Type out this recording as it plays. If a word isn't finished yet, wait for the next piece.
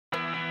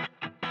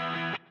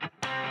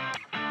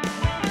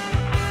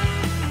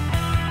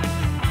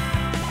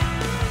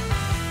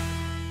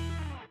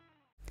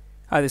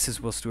Hi, this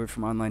is Will Stewart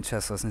from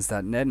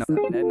OnlineChessLessons.net,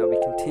 and I'll be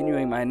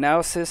continuing my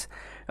analysis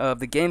of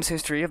the game's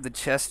history of the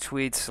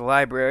ChessTweets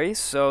library.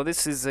 So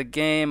this is a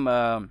game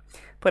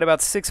played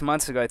about 6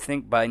 months ago, I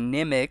think, by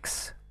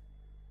Nimix,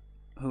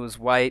 who was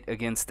white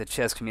against the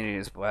chess community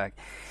as black.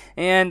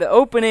 And the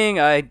opening,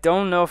 I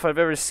don't know if I've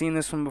ever seen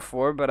this one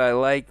before, but I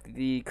like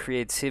the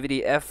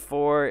creativity.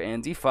 F4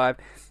 and D5,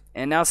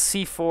 and now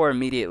C4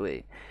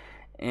 immediately.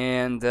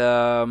 And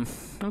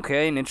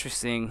okay, an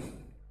interesting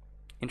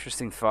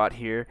thought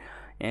here.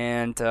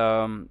 And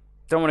don't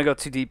want to go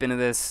too deep into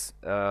this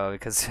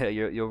because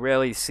you'll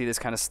rarely see this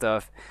kind of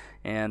stuff.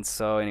 And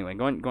so anyway,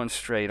 going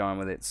straight on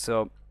with it.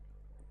 So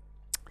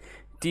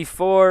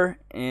D4,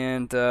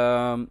 and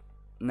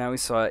now we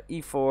saw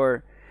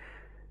E4.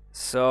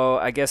 So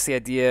I guess the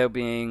idea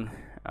being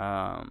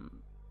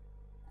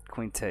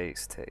queen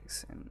takes,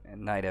 and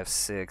knight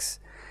F6,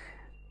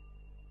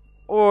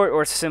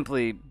 or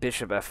simply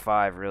bishop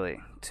F5, really,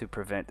 to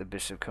prevent the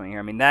bishop coming here.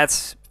 I mean,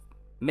 that's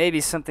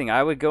maybe something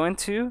I would go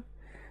into,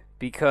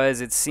 because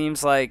it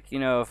seems like, you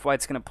know, if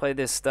white's going to play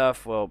this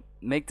stuff, well,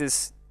 make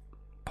this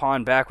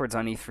pawn backwards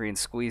on E3 and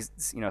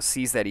squeeze, you know,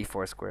 seize that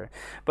E4 square.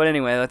 But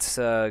anyway, let's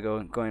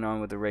going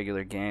on with the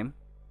regular game.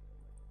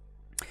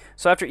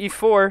 So after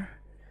E4,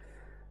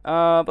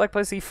 black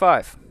plays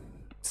E5.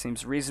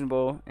 Seems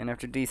reasonable. And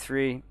after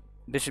D3,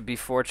 bishop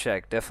B4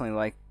 check. Definitely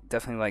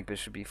like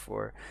bishop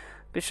B4.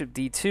 Bishop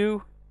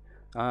D2.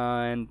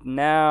 And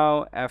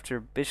now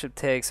after bishop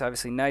takes,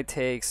 obviously knight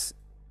takes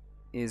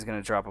is going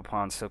to drop a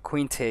pawn, so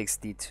queen takes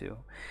D2,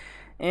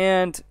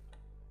 and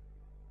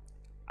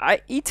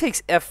E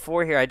takes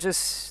F4 here.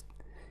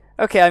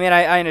 Okay, I mean,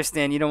 I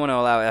understand you don't want to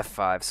allow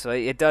F5, so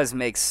it does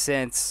make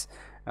sense.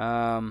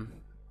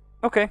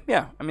 Okay,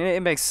 yeah, I mean,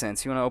 it makes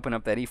sense. You want to open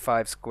up that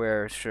E5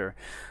 square, sure.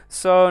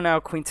 So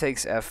now queen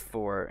takes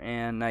F4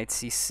 and knight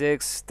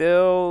C6,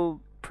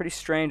 still pretty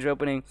strange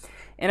opening.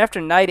 And after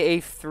knight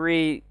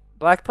A3,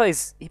 black played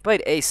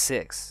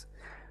A6,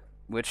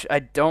 which I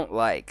don't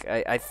like.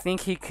 I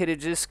think he could have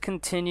just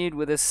continued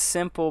with a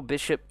simple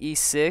bishop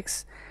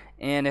E6,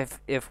 and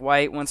if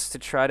white wants to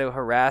try to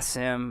harass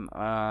him,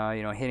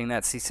 you know, hitting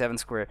that C7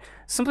 square,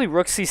 simply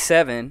rook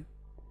C7,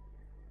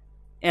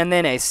 and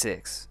then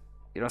A6,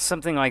 you know,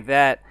 something like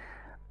that.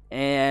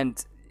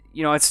 And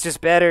you know, it's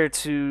just better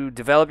to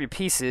develop your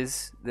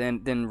pieces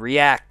than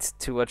react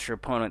to what your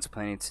opponent's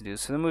planning to do.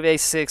 So the move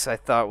A6 I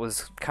thought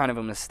was kind of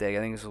a mistake.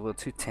 I think it was a little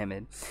too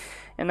timid.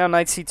 And now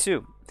knight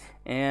C2.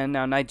 And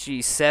now knight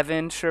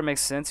G7, sure,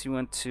 makes sense. You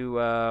want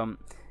to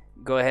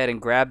go ahead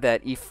and grab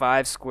that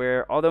E5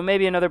 square. Although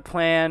maybe another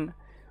plan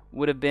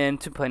would have been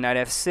to play knight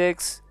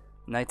F6,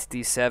 knight to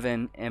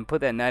D7, and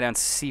put that knight on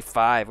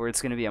C5, where it's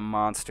going to be a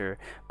monster.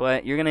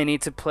 But you're going to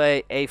need to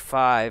play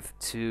A5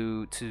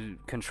 to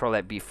control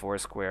that B4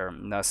 square,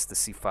 and thus the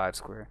C5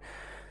 square.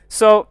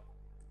 So,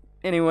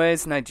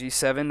 anyways, knight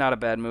G7, not a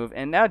bad move.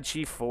 And now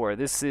G4.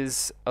 This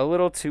is a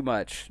little too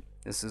much.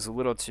 This is a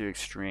little too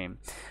extreme.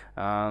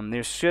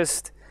 There's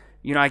just,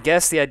 you know, I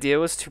guess the idea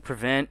was to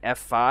prevent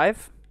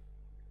F5,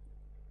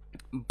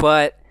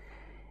 but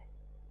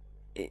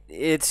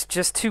it's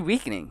just too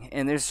weakening,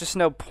 and there's just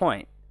no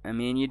point. I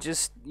mean, you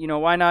know,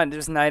 why not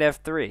just knight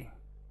F3?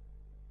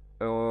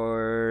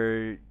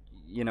 Or,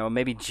 you know,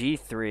 maybe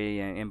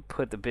G3 and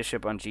put the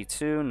bishop on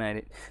G2,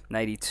 knight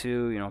E2,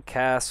 you know,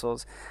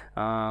 castles.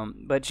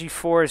 But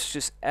G4 is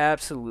just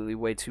absolutely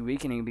way too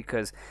weakening,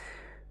 because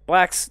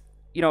black's,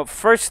 you know,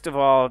 first of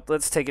all,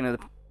 let's take into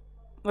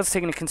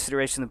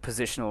consideration the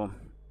positional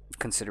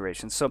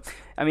considerations. So,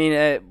 I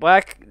mean,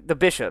 black, the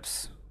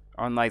bishops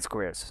are on light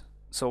squares.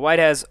 So white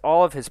has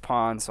all of his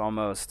pawns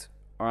almost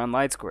are on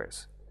light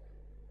squares,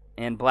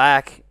 and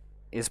black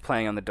is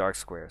playing on the dark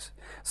squares.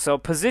 So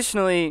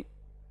positionally,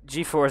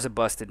 G4 is a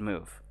busted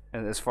move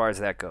as far as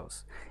that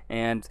goes.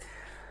 And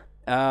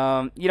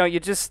you know, you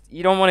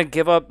don't want to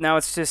give up. Now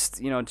it's just,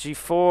 you know,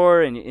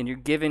 G4, and you're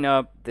giving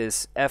up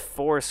this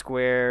F4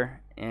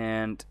 square,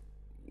 and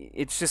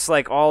it's just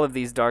like all of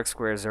these dark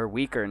squares are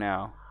weaker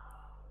now,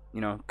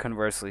 you know,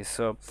 conversely.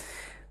 So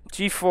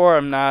G4,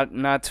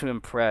 I'm not too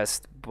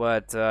impressed,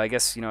 but I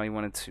guess, you know, he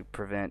wanted to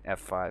prevent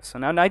F5. So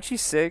now knight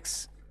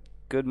G6,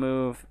 good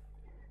move,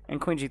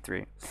 and queen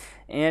G3.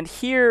 And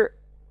here,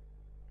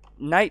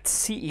 knight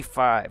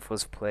CE5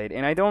 was played,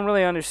 and I don't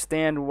really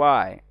understand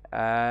why.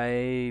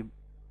 I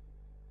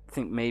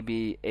think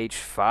maybe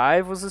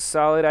H5 was a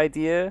solid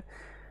idea,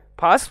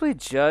 possibly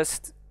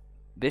just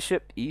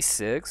bishop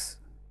E6,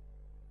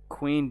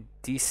 queen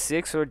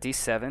D6 or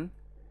D7,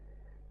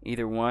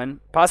 either one.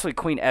 Possibly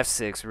queen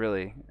F6,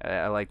 really.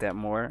 I like that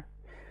more.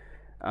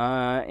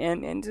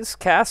 And just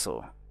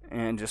castle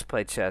and just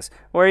play chess,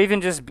 or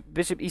even just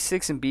bishop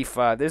E6 and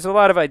B5. There's a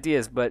lot of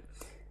ideas, but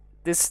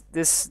this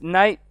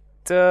knight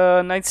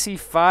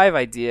C5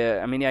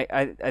 idea. I mean,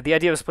 the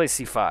idea was to play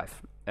C5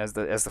 as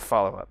the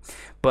follow up,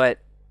 but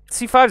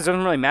C5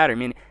 doesn't really matter. I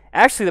mean,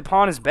 actually, the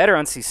pawn is better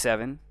on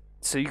C7,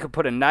 so you could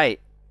put a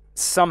knight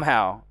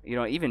somehow,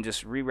 even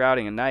just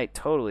rerouting a knight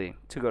totally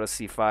to go to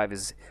c5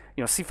 is,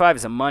 c5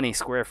 is a money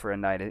square for a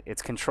knight.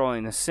 It's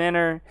controlling the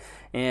center,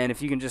 and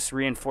if you can just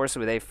reinforce it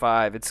with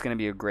a5, it's going to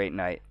be a great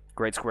knight,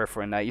 great square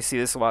for a knight. You see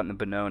this a lot in the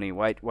Benoni.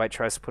 White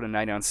tries to put a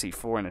knight on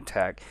c4 and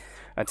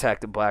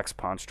attack the black's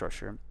pawn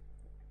structure.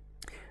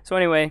 So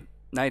anyway,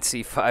 knight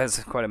c5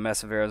 is quite a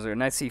mess of arrows there.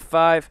 Knight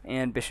c5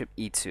 and bishop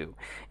e2.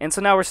 And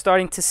so now we're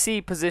starting to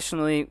see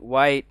positionally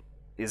white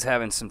is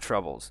having some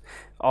troubles.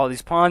 All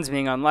these pawns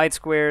being on light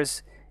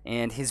squares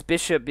and his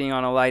bishop being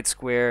on a light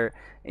square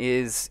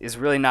is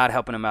really not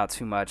helping him out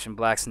too much, and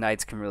black's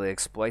knights can really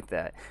exploit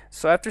that.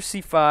 So after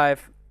c5,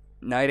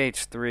 knight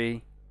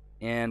h3,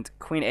 and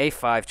queen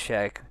a5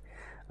 check.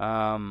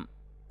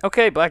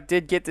 Okay, black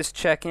did get this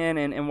check in,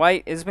 and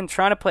white has been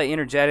trying to play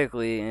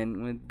energetically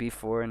and with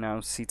b4, and now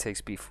c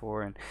takes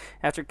b4, and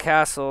after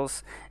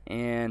castles,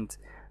 and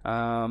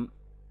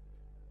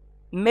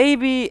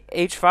maybe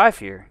h5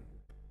 here.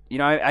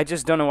 I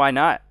just don't know why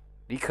not,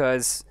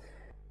 because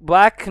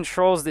black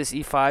controls this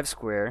e5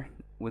 square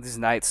with his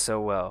knights so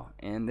well,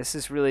 and this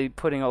is really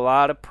putting a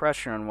lot of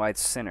pressure on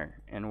white's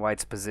center and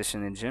white's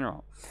position in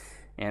general,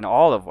 and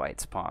all of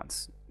white's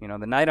pawns. The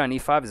knight on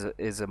e5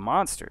 is a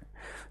monster.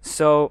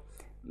 So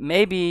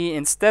maybe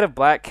instead of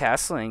black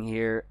castling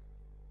here,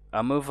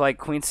 a move like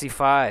queen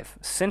c5,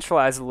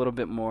 centralize a little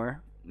bit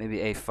more, maybe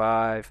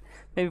a5,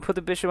 maybe put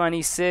the bishop on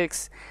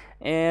e6,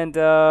 and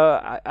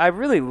I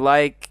really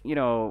like,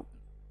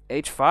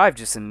 h5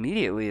 just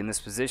immediately in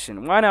this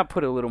position. Why not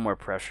put a little more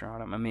pressure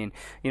on him? I mean,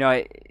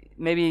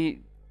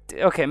 maybe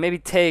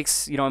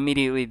takes,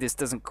 immediately this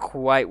doesn't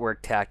quite work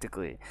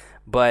tactically,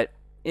 but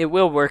it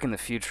will work in the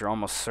future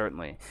almost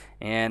certainly.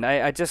 And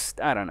I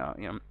don't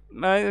know,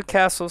 my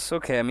castle's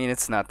okay. I mean,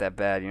 it's not that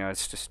bad,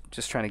 it's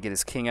just trying to get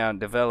his king out and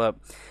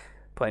develop,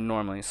 play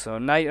normally. So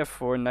knight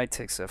f4, knight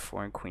takes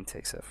f4, and queen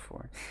takes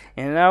f4.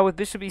 And now with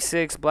bishop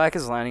e6, black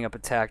is lining up a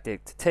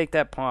tactic to take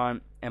that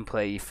pawn and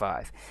play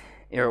e5.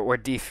 Or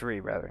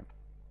d3 rather,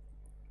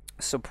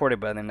 supported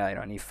by the knight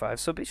on e5.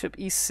 So bishop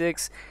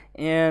e6,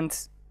 and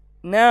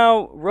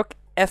now rook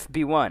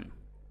fb1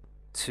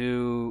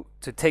 to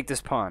take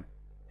this pawn.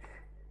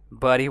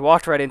 But he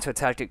walked right into a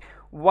tactic.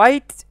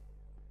 White,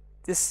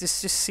 this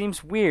just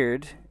seems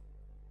weird.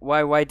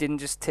 Why white didn't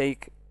just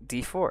take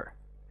d4?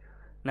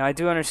 Now I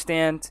do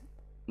understand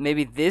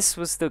maybe this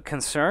was the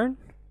concern,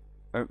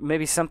 or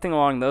maybe something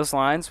along those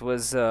lines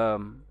was.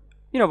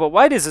 But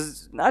white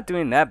is not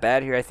doing that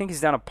bad here. I think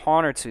he's down a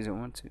pawn or two.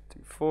 1, 2,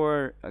 3,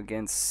 4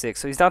 against 6.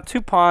 So he's down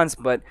 2 pawns,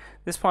 but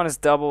this pawn is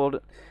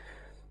doubled.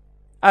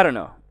 I don't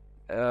know.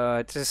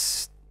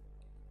 Just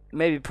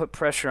maybe put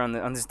pressure on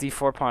this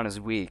d4 pawn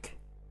is weak,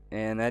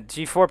 and that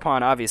g4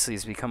 pawn obviously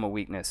has become a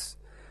weakness.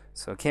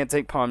 So can't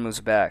take pawn moves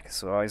back.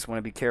 So I always want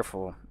to be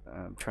careful.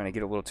 I'm trying to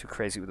get a little too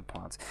crazy with the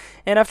pawns.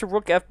 And after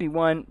rook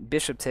fb1,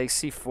 bishop takes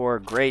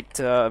c4. Great,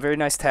 very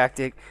nice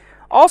tactic.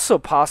 Also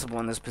possible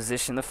in this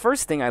position, the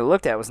first thing I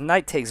looked at was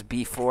knight takes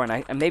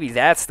b4, and maybe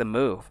that's the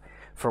move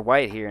for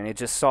white here, and it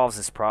just solves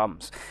his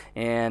problems.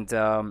 And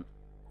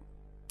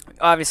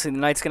obviously the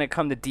knight's going to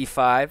come to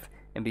d5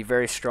 and be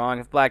very strong.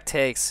 If black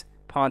takes,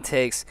 pawn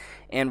takes,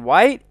 and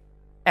white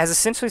has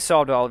essentially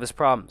solved all of his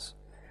problems.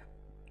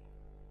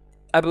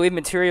 I believe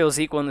material is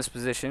equal in this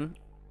position.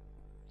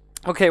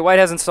 Okay, white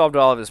hasn't solved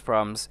all of his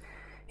problems.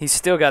 He's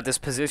still got this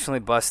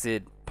positionally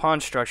busted pawn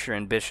structure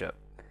and bishop.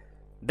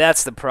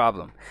 That's the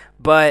problem.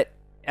 But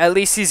at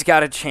least he's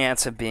got a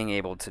chance of being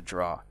able to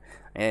draw.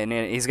 And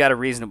he's got a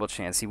reasonable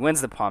chance. He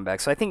wins the pawn back.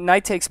 So I think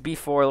knight takes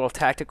b4, a little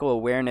tactical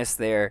awareness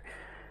there.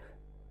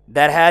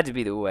 That had to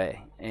be the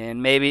way.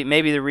 And maybe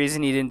the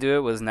reason he didn't do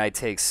it was knight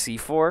takes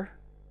c4.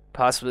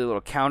 Possibly a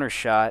little counter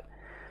shot.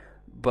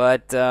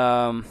 But,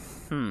 I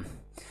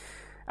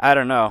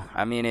don't know.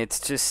 I mean, it's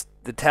just,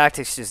 the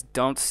tactics just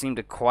don't seem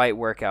to quite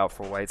work out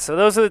for white. So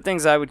those are the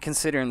things I would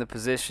consider in the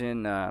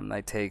position.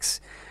 Knight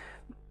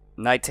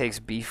takes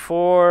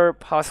b4,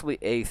 possibly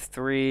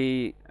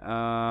a3.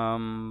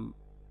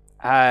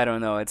 I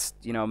don't know. It's,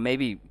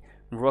 maybe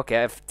rook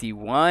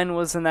fd1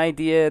 was an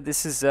idea.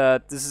 This is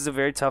a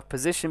very tough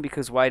position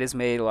because white has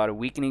made a lot of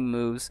weakening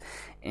moves,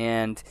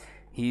 and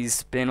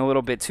he's been a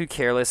little bit too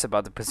careless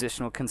about the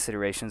positional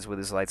considerations with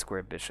his light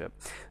square bishop.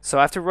 So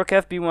after rook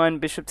fb1,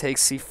 bishop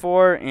takes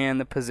c4, and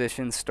the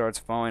position starts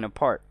falling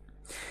apart.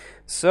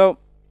 So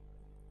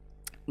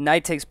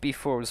knight takes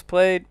b4 was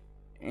played,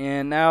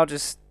 and now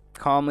just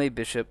calmly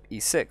bishop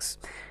e6,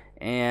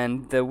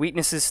 and the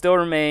weaknesses still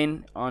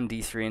remain on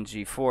d3 and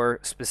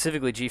g4,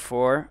 specifically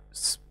g4.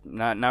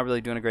 Not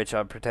really doing a great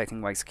job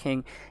protecting white's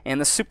king,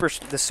 and the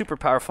super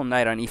powerful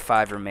knight on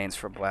e5 remains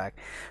for black.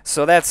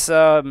 So that's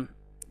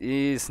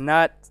is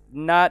not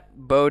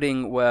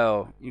boding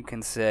well, you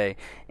can say.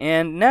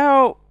 And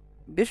now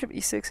bishop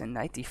e6 and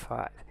knight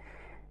d5,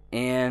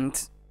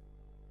 and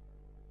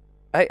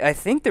I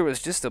think there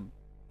was just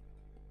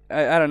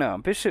I don't know,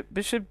 bishop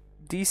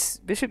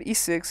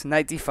e6,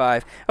 knight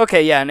d5.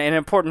 Okay, yeah, and an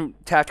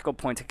important tactical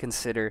point to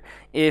consider.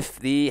 If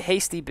the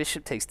hasty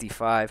bishop takes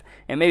d5,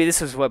 and maybe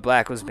this is what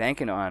black was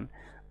banking on,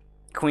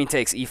 queen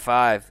takes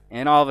e5,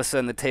 and all of a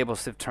sudden the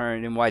tables have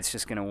turned, and white's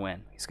just going to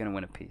win. He's going to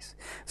win a piece.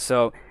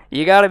 So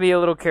you got to be a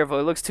little careful.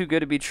 It looks too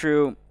good to be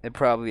true. It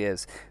probably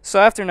is. So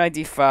after knight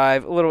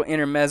d5, a little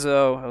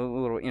intermezzo, a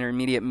little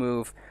intermediate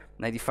move,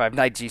 knight d5,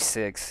 knight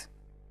g6,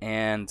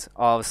 and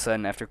all of a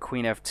sudden after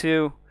queen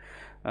f2,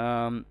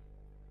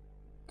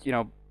 you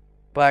know,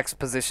 black's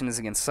position is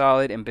again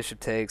solid, and bishop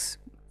takes,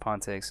 pawn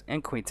takes,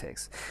 and queen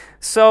takes.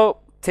 So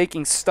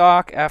taking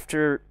stock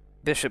after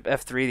bishop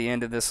f3, the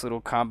end of this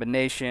little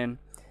combination,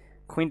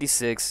 queen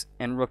d6,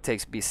 and rook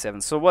takes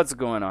b7. So what's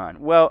going on?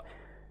 Well,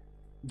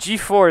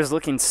 g4 is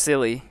looking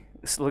silly.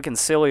 It's looking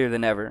sillier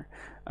than ever.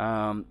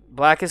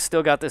 Black has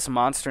still got this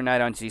monster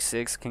knight on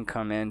g6, can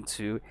come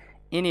into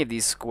any of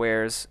these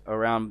squares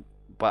around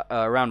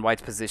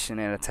white's position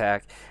and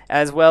attack,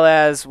 as well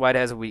as white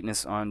has a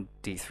weakness on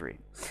d3.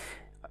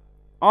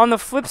 On the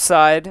flip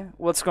side,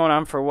 what's going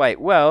on for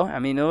white? Well, I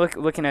mean,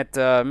 looking at,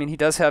 he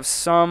does have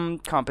some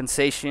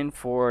compensation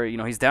for,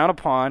 he's down a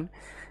pawn,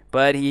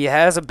 but he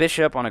has a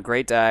bishop on a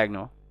great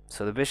diagonal,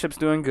 so the bishop's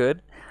doing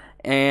good.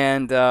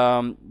 And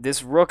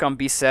this rook on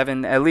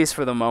b7, at least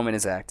for the moment,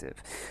 is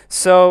active.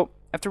 So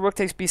after rook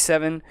takes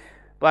b7,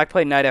 black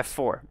played knight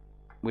f4,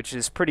 which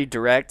is pretty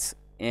direct.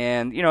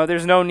 And,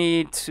 there's no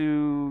need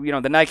to,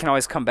 the knight can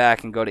always come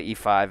back and go to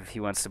e5 if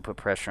he wants to put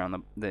pressure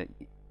on the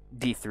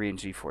d3 and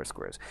g4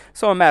 squares.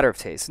 So a matter of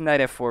taste. Knight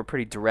f4,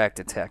 pretty direct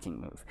attacking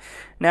move.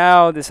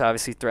 Now, this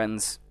obviously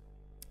threatens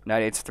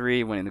knight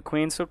h3, winning the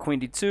queen. So queen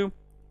d2,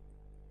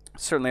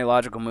 certainly a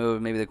logical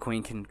move. Maybe the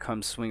queen can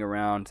come swing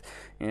around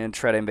and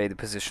try to invade the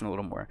position a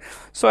little more.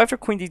 So after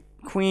queen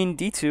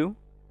d2,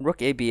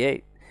 rook a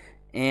b8.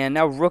 And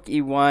now rook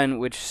e1,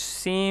 which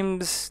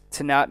seems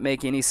to not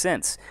make any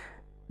sense.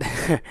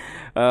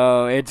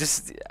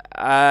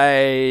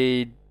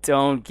 I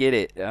don't get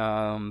it.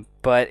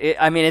 But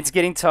it's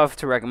getting tough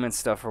to recommend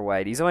stuff for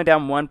white. He's only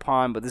down one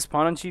pawn, but this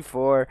pawn on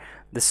g4,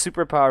 the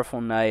super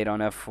powerful knight on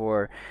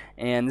f4,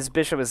 and this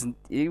bishop is,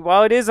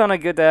 while it is on a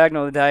good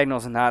diagonal, the diagonal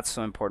is not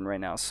so important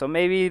right now. So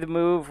maybe the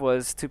move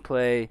was to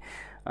play,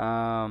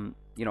 try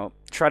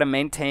to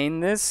maintain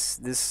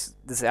this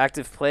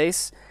active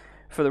place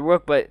for the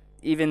rook, but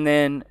even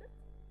then,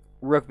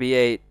 rook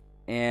b8,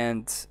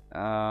 and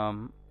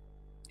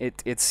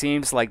it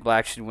seems like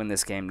black should win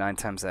this game 9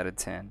 times out of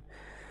 10.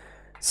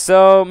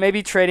 So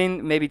maybe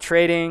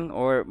trading,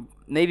 or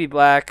maybe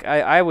black.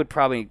 I would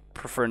probably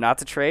prefer not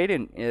to trade,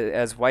 and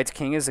as white's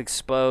king is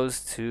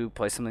exposed, to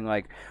play something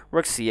like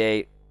rook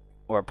c8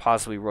 or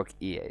possibly rook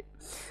e8.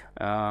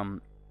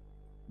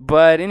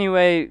 But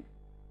anyway,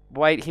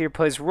 white here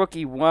plays rook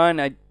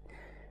e1.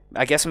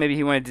 I guess maybe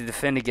he wanted to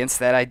defend against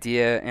that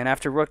idea. And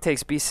after rook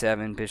takes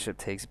b7, bishop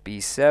takes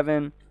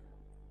b7.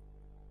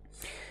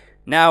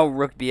 Now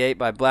rook b8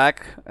 by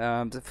black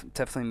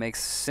definitely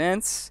makes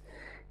sense.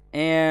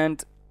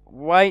 And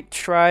white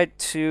tried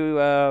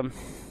to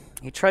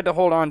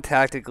hold on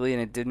tactically,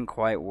 and it didn't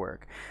quite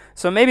work.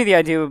 So maybe the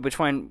idea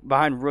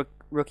behind rook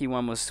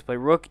e1 was to play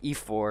rook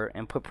e4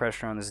 and put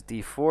pressure on this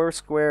d4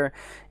 square,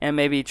 and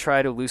maybe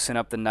try to loosen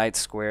up the knight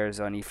squares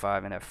on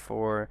e5 and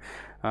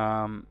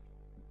f4.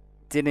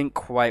 Didn't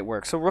quite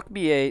work. So rook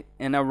b8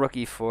 and now rook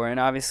e4, and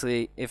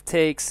obviously if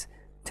takes,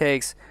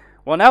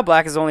 well, now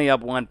black is only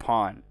up one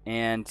pawn,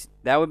 and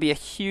that would be a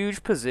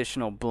huge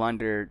positional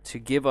blunder to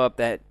give up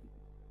that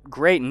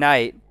great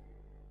knight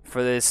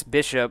for this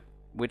bishop,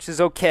 which is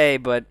okay,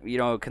 but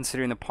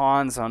considering the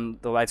pawns on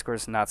the light square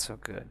is not so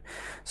good.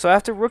 So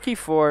after rook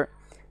e4,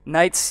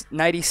 knight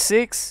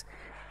e6,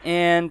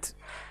 and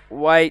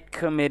white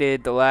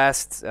committed the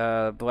last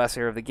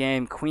error of the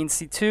game, queen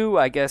c2.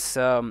 I guess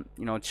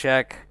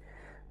check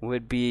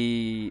would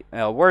be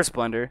a worse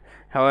blunder.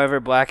 However,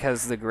 black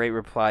has the great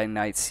reply,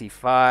 knight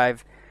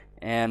c5,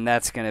 and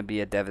that's going to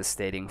be a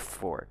devastating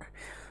fork.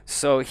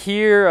 So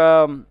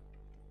here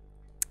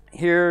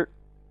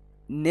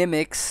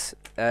Nimix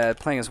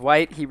playing as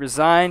white. He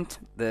resigned.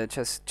 The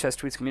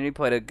ChessTweets community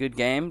played a good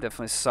game,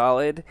 definitely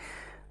solid.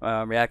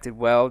 Reacted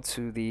well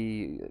to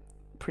the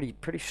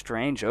pretty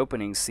strange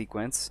opening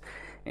sequence,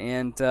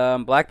 and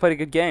black played a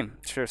good game.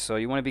 Sure. So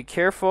you want to be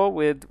careful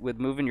with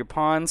moving your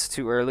pawns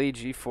too early.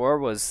 G4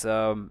 was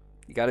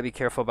you got to be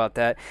careful about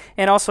that,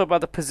 and also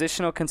about the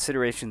positional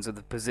considerations of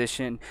the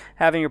position.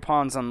 Having your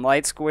pawns on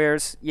light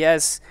squares.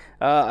 Yes,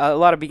 a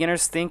lot of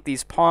beginners think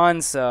these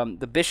pawns,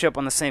 the bishop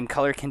on the same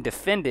color, can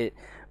defend it,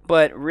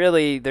 but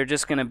really they're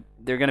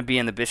gonna be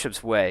in the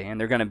bishop's way, and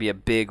they're gonna be a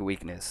big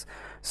weakness.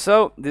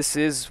 So this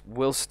is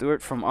Will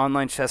Stewart from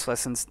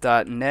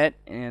OnlineChessLessons.net,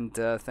 and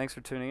thanks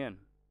for tuning in.